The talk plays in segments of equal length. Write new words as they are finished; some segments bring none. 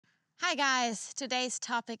Hi guys, today's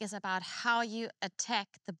topic is about how you attack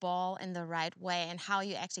the ball in the right way and how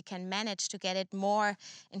you actually can manage to get it more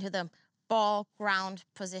into the ball ground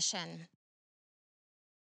position.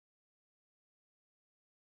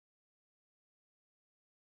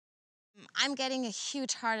 I'm getting a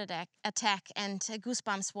huge heart attack and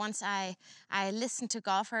goosebumps once I listen to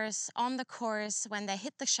golfers on the course when they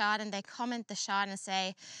hit the shot and they comment the shot and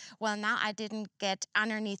say, well, now I didn't get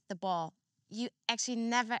underneath the ball. You actually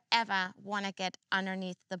never ever want to get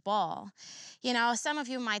underneath the ball. You know, some of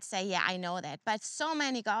you might say, yeah, I know that. But so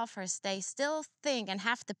many golfers, they still think and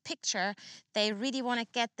have the picture they really want to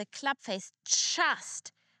get the club face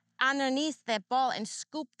just underneath their ball and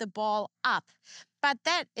scoop the ball up. But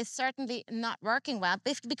that is certainly not working well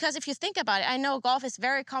because if you think about it, I know golf is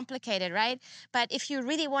very complicated, right? But if you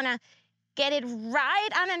really want to get it right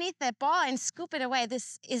underneath that ball and scoop it away,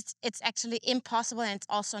 it's actually impossible and it's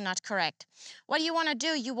also not correct. What you want to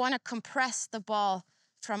do, you want to compress the ball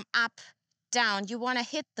from up down. You want to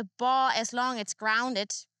hit the ball as long as it's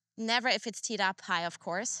grounded, never if it's teed up high, of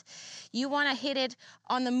course. You want to hit it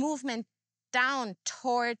on the movement down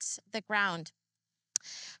towards the ground.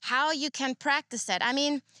 How you can practice that? I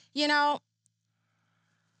mean, you know,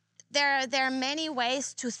 there are many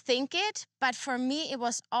ways to think it, but for me, it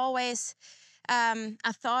was always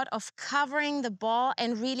a thought of covering the ball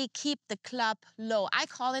and really keep the club low. I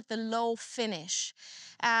call it the low finish.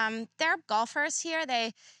 There are golfers here.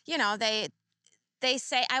 They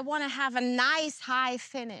say, I want to have a nice high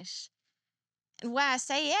finish. And where I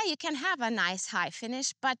say, yeah, you can have a nice high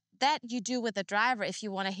finish, but that you do with the driver if you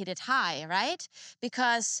want to hit it high, right?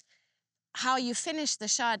 Because how you finish the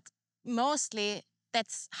shot, mostly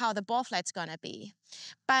that's how the ball flight's gonna be.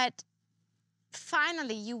 But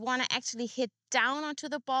finally, you wanna actually hit down onto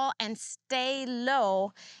the ball and stay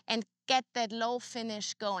low and get that low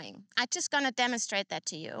finish going. I'm just gonna demonstrate that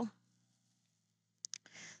to you.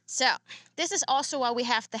 So this is also why we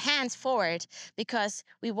have the hands forward, because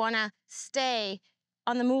we wanna stay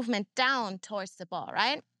on the movement down towards the ball,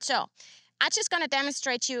 right? So I'm just gonna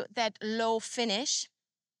demonstrate you that low finish.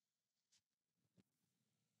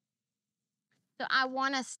 So I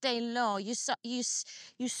want to stay low. You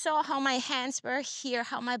saw how my hands were here,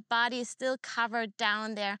 how my body is still covered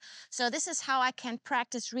down there. So this is how I can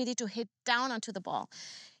practice really to hit down onto the ball.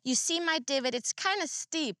 You see my divot, it's kind of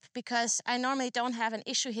steep because I normally don't have an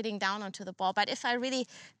issue hitting down onto the ball. But if I really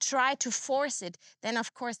try to force it, then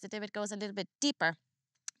of course the divot goes a little bit deeper.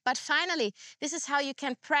 But finally, this is how you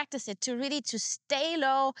can practice it to stay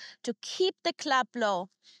low, to keep the club low.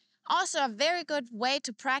 Also, a very good way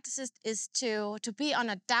to practice it is to be on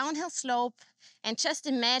a downhill slope and just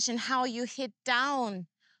imagine how you hit down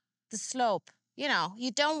the slope. You know,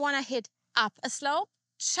 you don't want to hit up a slope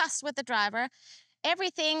just with the driver.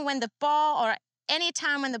 Everything when the ball or any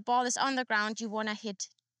time when the ball is on the ground, you want to hit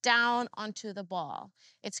down onto the ball.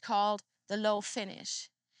 It's called the low finish.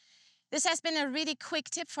 This has been a really quick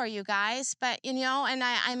tip for you guys, but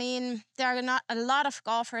I mean, there are not a lot of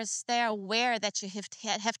golfers, they're aware that you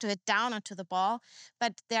have to hit down onto the ball,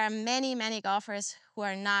 but there are many, many golfers who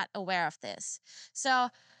are not aware of this. So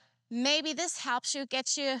maybe this helps you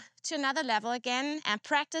get you to another level again and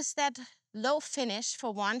practice that low finish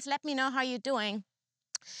for once. Let me know how you're doing.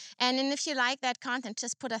 And then if you like that content,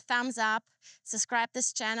 just put a thumbs up, subscribe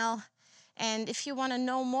this channel. And if you want to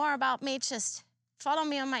know more about me, just follow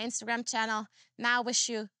me on my Instagram channel. Now I wish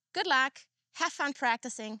you good luck, have fun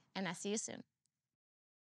practicing, and I'll see you soon.